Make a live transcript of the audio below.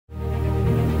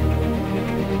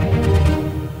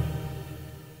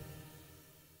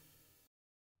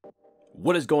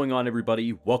What is going on,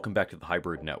 everybody? Welcome back to the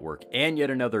Hybrid Network and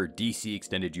yet another DC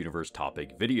Extended Universe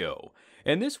topic video.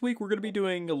 And this week we're going to be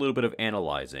doing a little bit of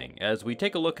analyzing as we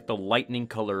take a look at the lightning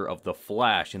color of the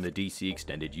Flash in the DC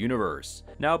Extended Universe.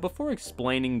 Now, before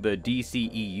explaining the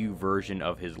DCEU version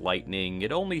of his lightning,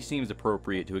 it only seems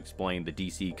appropriate to explain the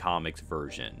DC Comics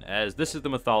version, as this is the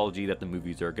mythology that the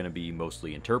movies are going to be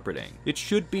mostly interpreting. It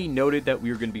should be noted that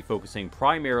we are going to be focusing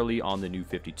primarily on the New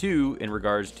 52 in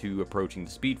regards to approaching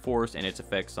the Speed Force and its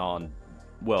effects on,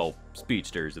 well,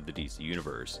 speedsters of the DC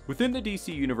Universe. Within the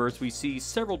DC Universe, we see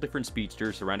several different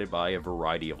speedsters surrounded by a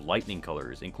variety of lightning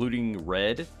colors, including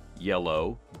red,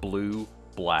 yellow, blue,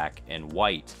 black, and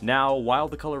white. Now, while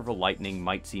the color of a lightning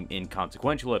might seem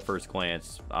inconsequential at first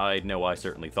glance, I know I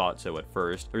certainly thought so at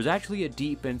first, there's actually a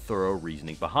deep and thorough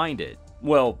reasoning behind it.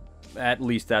 Well, at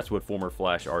least that's what former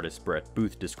Flash artist Brett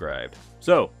Booth described.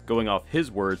 So, going off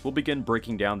his words, we'll begin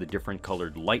breaking down the different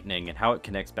colored lightning and how it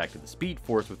connects back to the Speed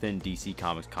Force within DC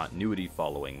Comics continuity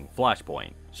following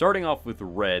Flashpoint. Starting off with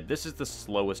red, this is the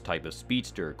slowest type of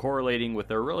speedster, correlating with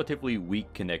a relatively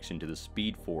weak connection to the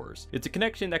Speed Force. It's a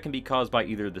connection that can be caused by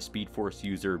either the Speed Force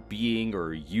user being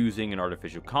or using an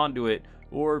artificial conduit,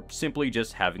 or simply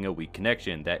just having a weak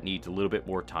connection that needs a little bit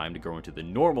more time to grow into the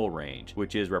normal range,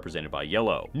 which is represented by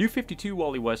yellow. New 52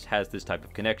 Wally West has this type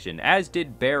of connection, as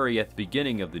did Barry at the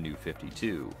beginning of the New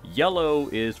 52. Yellow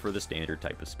is for the standard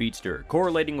type of speedster,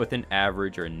 correlating with an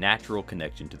average or natural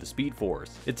connection to the Speed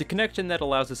Force. It's a connection that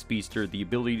allows a speedster the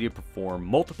ability to perform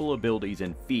multiple abilities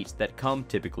and feats that come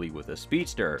typically with a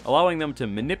speedster, allowing them to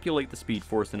manipulate the Speed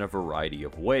Force in a variety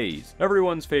of ways.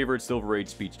 Everyone's favorite Silver Age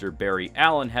speedster Barry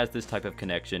Allen has this type of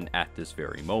connection at this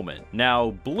very moment. Now,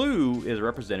 blue is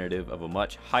representative of a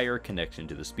much higher connection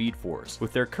to the Speed Force,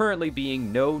 with there currently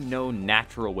being no known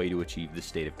natural way to achieve this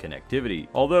state of connectivity,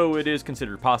 although it is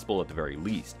considered possible at the very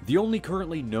least. The only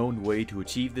currently known way to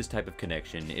achieve this type of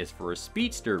connection is for a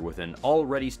speedster with an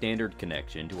already standard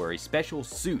connection to wear a special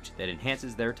suit that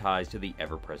enhances their ties to the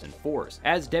ever-present Force,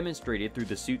 as demonstrated through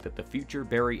the suit that the future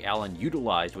Barry Allen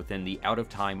utilized within the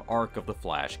out-of-time arc of the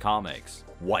Flash comics.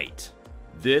 White.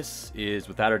 This is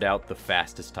without a doubt the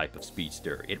fastest type of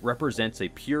speedster. It represents a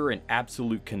pure and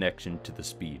absolute connection to the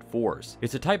Speed Force.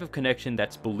 It's a type of connection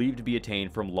that's believed to be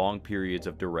attained from long periods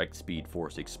of direct Speed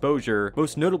Force exposure,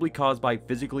 most notably caused by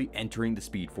physically entering the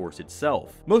Speed Force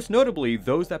itself. Most notably,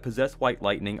 those that possess White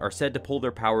Lightning are said to pull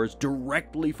their powers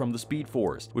directly from the Speed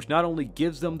Force, which not only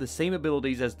gives them the same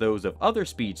abilities as those of other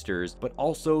speedsters, but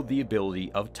also the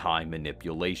ability of time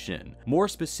manipulation. More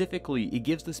specifically, it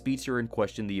gives the speedster in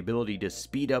question the ability to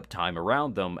speed up time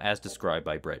around them, as described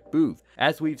by Brett Booth.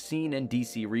 As we've seen in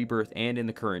DC Rebirth and in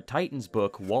the current Titans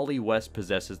book, Wally West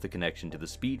possesses the connection to the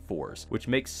Speed Force, which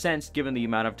makes sense given the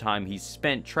amount of time he's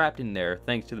spent trapped in there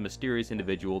thanks to the mysterious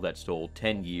individual that stole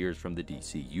 10 years from the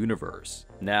DC Universe.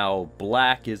 Now,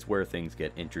 black is where things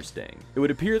get interesting. It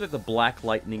would appear that the black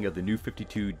lightning of the New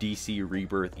 52 DC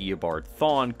Rebirth Eobard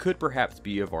Thawne could perhaps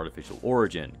be of artificial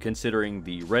origin, considering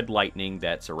the red lightning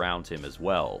that surrounds him as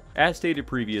well. As stated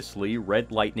previously,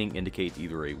 red lightning indicates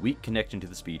either a weak connection to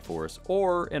the Speed Force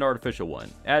or an artificial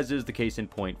one, as is the case in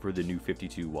point for the New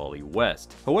 52 Wally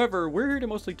West. However, we're here to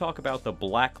mostly talk about the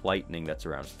black lightning that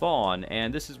surrounds Thawne,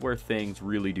 and this is where things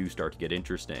really do start to get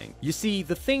interesting. You see,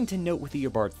 the thing to note with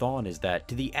Eobard Thawne is that,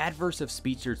 to the adverse of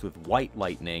speedsters with white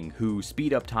lightning who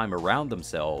speed up time around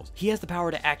themselves, he has the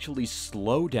power to actually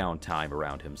slow down time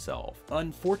around himself.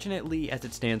 Unfortunately, as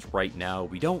it stands right now,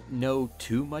 we don't know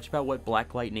too much about what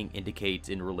black lightning indicates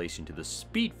in relation to the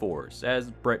Speed Force, as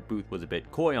Brett Booth was a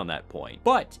bit coy on that point.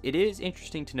 But it is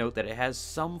interesting to note that it has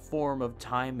some form of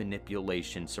time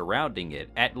manipulation surrounding it,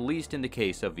 at least in the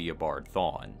case of Eobard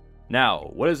Thawne. Now,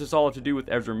 what does this all have to do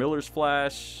with Ezra Miller's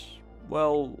Flash?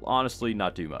 Well, honestly,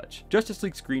 not too much. Justice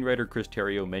League screenwriter Chris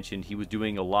Terrio mentioned he was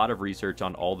doing a lot of research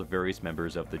on all the various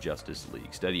members of the Justice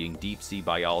League, studying deep-sea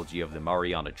biology of the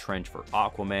Mariana Trench for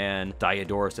Aquaman,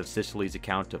 Diodorus of Sicily's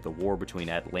account of the war between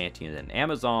Atlanteans and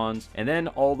Amazons, and then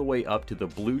all the way up to the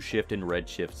blue shift and red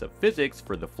shifts of physics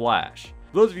for the Flash.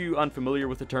 For those of you unfamiliar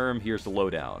with the term, here's the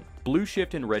lowdown. Blue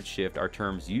shift and red shift are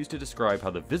terms used to describe how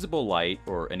the visible light,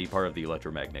 or any part of the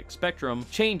electromagnetic spectrum,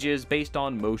 changes based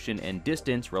on motion and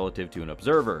distance relative to an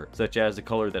observer, such as the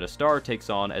color that a star takes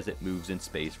on as it moves in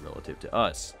space relative to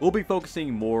us. We'll be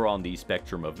focusing more on the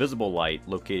spectrum of visible light,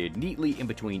 located neatly in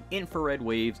between infrared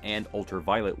waves and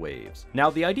ultraviolet waves.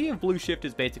 Now, the idea of blue shift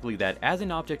is basically that as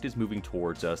an object is moving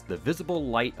towards us, the visible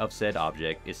light of said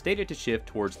object is stated to shift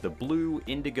towards the blue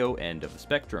indigo end of the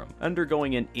spectrum,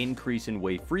 undergoing an increase in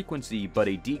wave frequency frequency but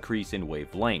a decrease in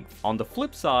wavelength. On the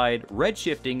flip side,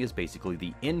 redshifting is basically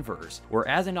the inverse, where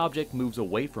as an object moves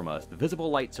away from us, the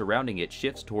visible light surrounding it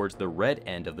shifts towards the red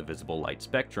end of the visible light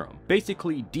spectrum,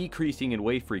 basically decreasing in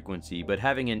wave frequency but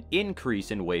having an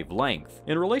increase in wavelength.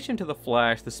 In relation to the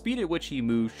Flash, the speed at which he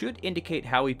moves should indicate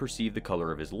how he perceived the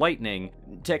color of his lightning,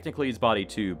 technically his body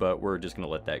too, but we're just gonna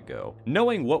let that go.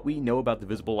 Knowing what we know about the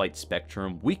visible light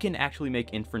spectrum, we can actually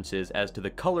make inferences as to the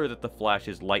color that the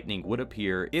Flash's lightning would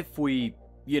appear if we,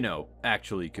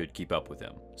 actually could keep up with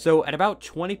him. So at about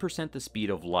 20% the speed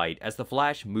of light, as the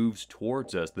Flash moves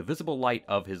towards us, the visible light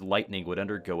of his lightning would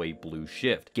undergo a blue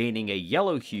shift, gaining a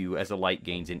yellow hue as the light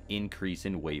gains an increase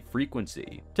in wave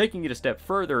frequency. Taking it a step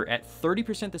further, at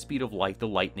 30% the speed of light, the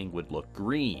lightning would look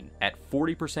green, at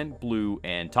 40% blue,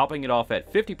 and topping it off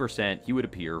at 50%, he would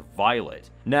appear violet.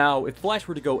 Now, if Flash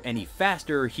were to go any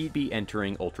faster, he'd be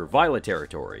entering ultraviolet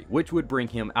territory, which would bring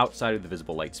him outside of the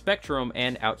visible light spectrum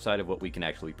and outside of what we can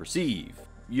actually perceive.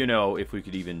 If we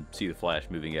could even see the Flash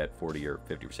moving at 40 or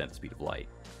 50% the speed of light,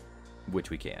 which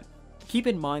we can. Keep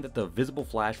in mind that the visible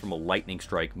flash from a lightning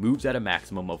strike moves at a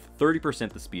maximum of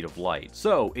 30% the speed of light,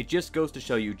 so it just goes to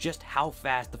show you just how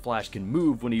fast the Flash can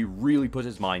move when he really puts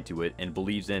his mind to it and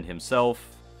believes in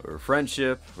himself, or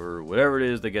friendship, or whatever it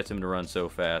is that gets him to run so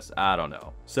fast, I don't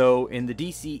know. So in the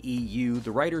DCEU,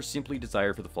 the writers simply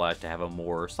desire for the Flash to have a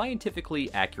more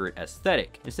scientifically accurate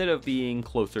aesthetic, instead of being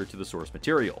closer to the source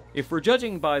material. If we're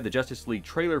judging by the Justice League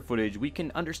trailer footage, we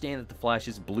can understand that the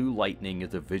Flash's blue lightning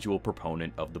is a visual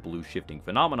proponent of the blue shifting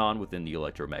phenomenon within the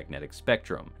electromagnetic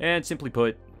spectrum. And simply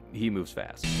put, he moves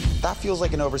fast. That feels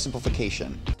like an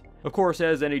oversimplification. Of course,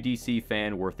 as any DC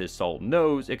fan worth his salt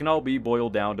knows, it can all be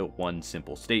boiled down to one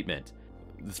simple statement.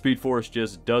 The Speed Force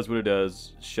just does what it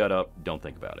does, shut up, don't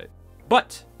think about it.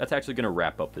 But that's actually going to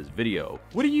wrap up this video.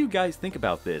 What do you guys think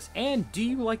about this? And do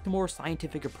you like the more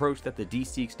scientific approach that the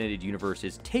DC Extended Universe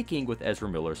is taking with Ezra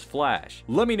Miller's Flash?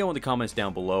 Let me know in the comments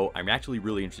down below. I'm actually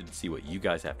really interested to see what you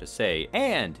guys have to say.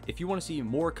 And if you want to see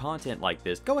more content like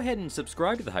this, go ahead and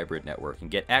subscribe to the Hybrid Network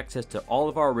and get access to all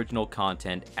of our original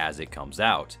content as it comes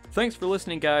out. Thanks for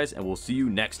listening, guys, and we'll see you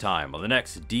next time on the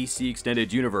next DC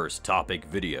Extended Universe topic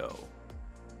video.